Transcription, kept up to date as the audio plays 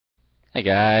Hey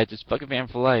guys, it's Bucket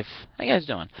for Life. How you guys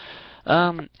doing?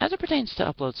 As it pertains to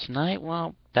uploads tonight,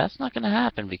 well, that's not gonna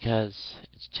happen because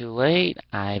it's too late.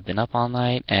 I've been up all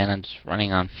night and I'm just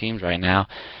running on fumes right now,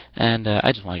 and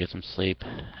I just want to get some sleep.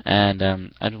 And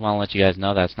I just want to let you guys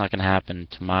know that's not gonna happen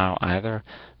tomorrow either.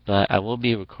 But I will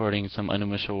be recording some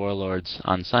Onimusha Warlords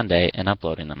on Sunday and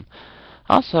uploading them.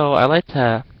 Also, I like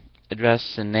to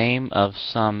address the name of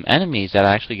some enemies that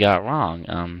I actually got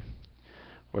wrong.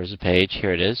 Where's the page?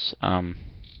 Here it is. Let's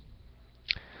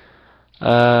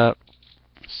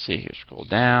see here. Scroll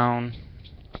down.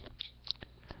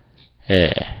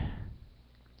 Yeah.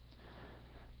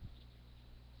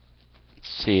 Let's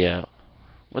see.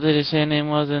 What did it say the name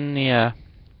was in the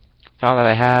file that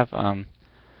I have? So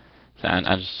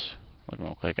I just look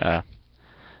real quick.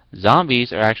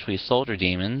 Zombies are actually soldier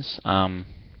demons. You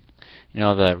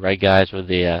know, the red guys with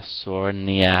the sword and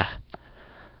the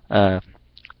uh,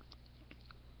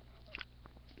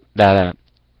 that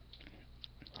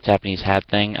Japanese hat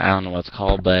thing. I don't know what it's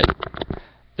called, but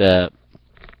the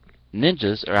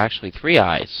ninjas are actually three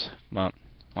eyes. Well,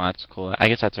 that's cool. I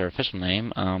guess that's their official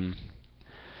name.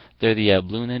 They're the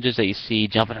blue ninjas that you see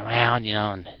jumping around, you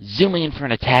know, and zooming in for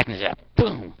an attack, and just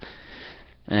boom,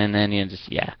 and then you know, just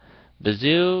yeah.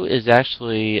 Bazoo is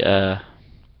actually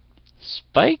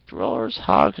spiked rollers,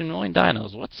 hogs, and rolling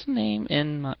dinos. What's the name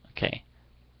in my? Okay,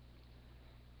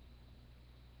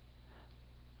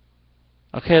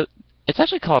 okay. It's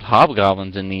actually called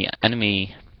hobgoblins in the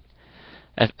enemy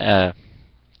list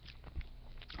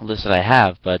that I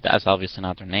have, but that's obviously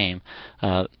not their name.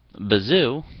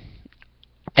 Bazoo.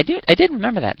 I did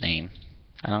remember that name.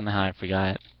 I don't know how I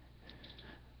forgot it.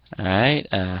 Alright,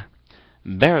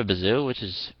 Barabazoo, which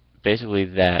is basically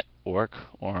that orc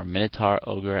or minotaur,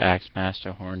 ogre, axe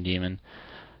master, horn demon.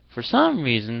 For some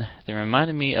reason, they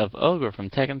reminded me of Ogre from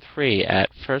Tekken 3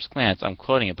 at first glance. I'm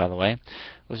quoting it, by the way,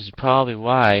 which is probably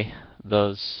why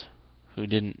those who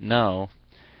didn't know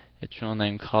its real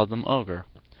name called them Ogre.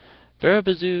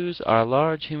 Barabazoos are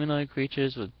large humanoid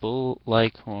creatures with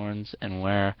bull-like horns and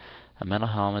wear a metal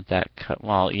helmet that cut.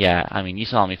 Well, yeah, I mean, you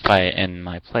saw me fight in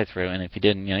my playthrough, and if you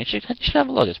didn't, you know, you should have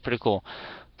a look. It's pretty cool.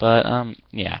 But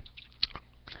yeah.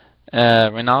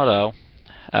 Ronaldo,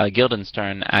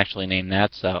 Guildenstern actually named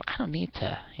that, so I don't need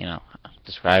to, you know,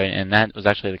 describe it. And that was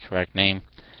actually the correct name.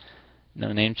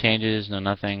 No name changes, no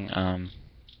nothing.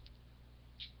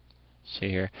 See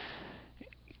here.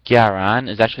 Garon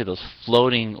is actually those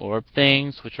floating orb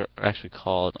things, which are actually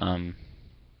called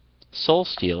soul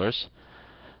stealers.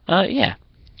 Yeah,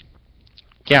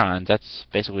 Garon. That's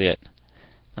basically it. I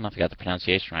don't know if I got the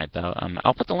pronunciation right though.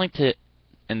 I'll put the link to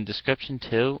in the description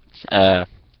too.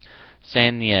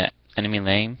 Saying the enemy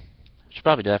name. I should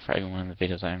probably do that for every one of the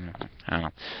videos. I don't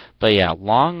know. But yeah,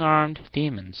 long-armed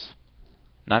demons.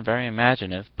 Not very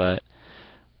imaginative, but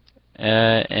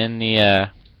in the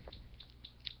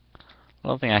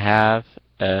little thing I have,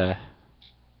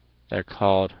 they're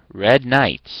called Red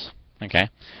Knights. Okay.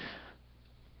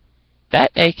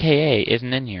 That AKA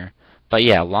isn't in here. But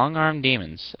yeah, long-armed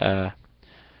demons.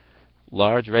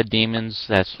 Large red demons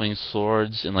that swing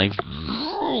swords and like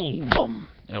boom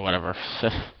or whatever.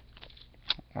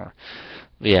 Or,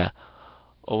 yeah,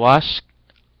 Owasha,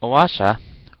 Uwasha.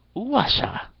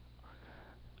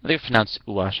 I think it's pronounced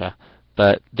Uwasha,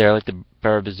 but they're like the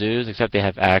Barabazoos, except they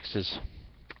have axes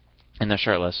and they're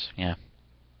shirtless. Yeah.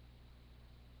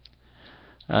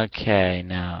 Okay,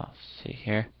 now see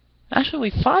here. Actually,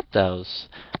 we fought those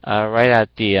right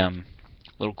at the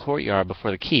little courtyard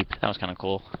before the keep. That was kind of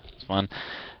cool. It's fun.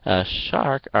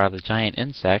 Shark are the giant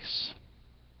insects.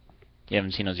 You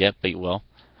haven't seen those yet, but you will.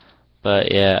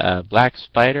 But yeah, Black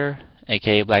Spider,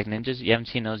 aka Black Ninjas. You haven't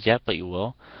seen those yet, but you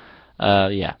will.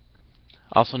 Yeah.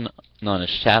 Also known as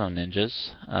Shadow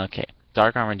Ninjas. Okay.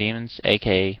 Dark Armor Demons,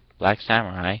 aka Black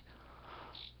Samurai.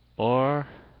 Or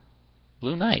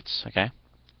Blue Knights. Okay.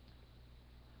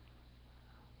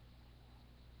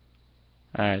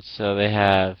 Alright, so they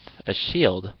have a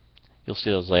shield. You'll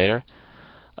see those later.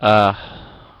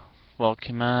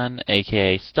 Welcomon,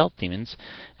 aka Stealth Demons.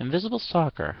 Invisible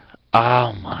Stalker.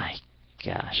 Oh my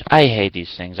gosh. I hate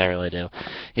these things, I really do.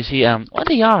 You see, what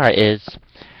they are is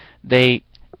they're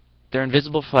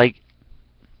invisible for like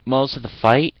most of the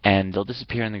fight, and they'll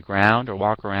disappear in the ground or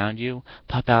walk around you,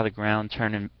 pop out of the ground,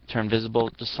 turn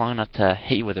visible just long enough to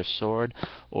hit you with their sword,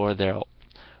 or they'll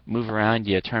move around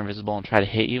you, turn invisible, and try to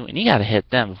hit you, and you gotta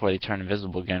hit them before they turn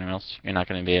invisible again, or else you're not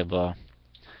gonna be able to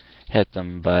hit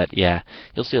them. But yeah,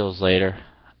 you'll see those later.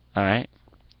 Alright.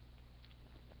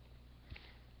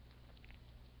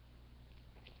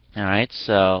 Alright,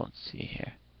 so let's see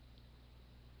here.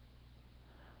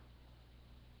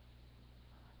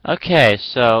 Okay,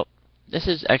 so this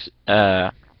is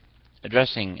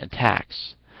addressing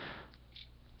attacks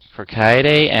for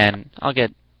Kaede, and I'll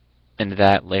get into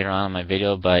that later on in my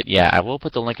video, but yeah, I will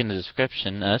put the link in the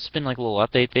description. It's been like a little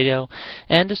update video,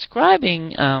 and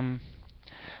describing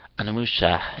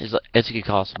Onimusha is, as you could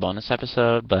call it, a bonus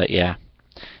episode, but yeah.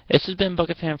 This has been Book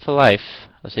of Fan for Life.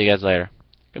 I'll see you guys later.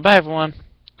 Goodbye, everyone.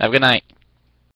 Have a good night.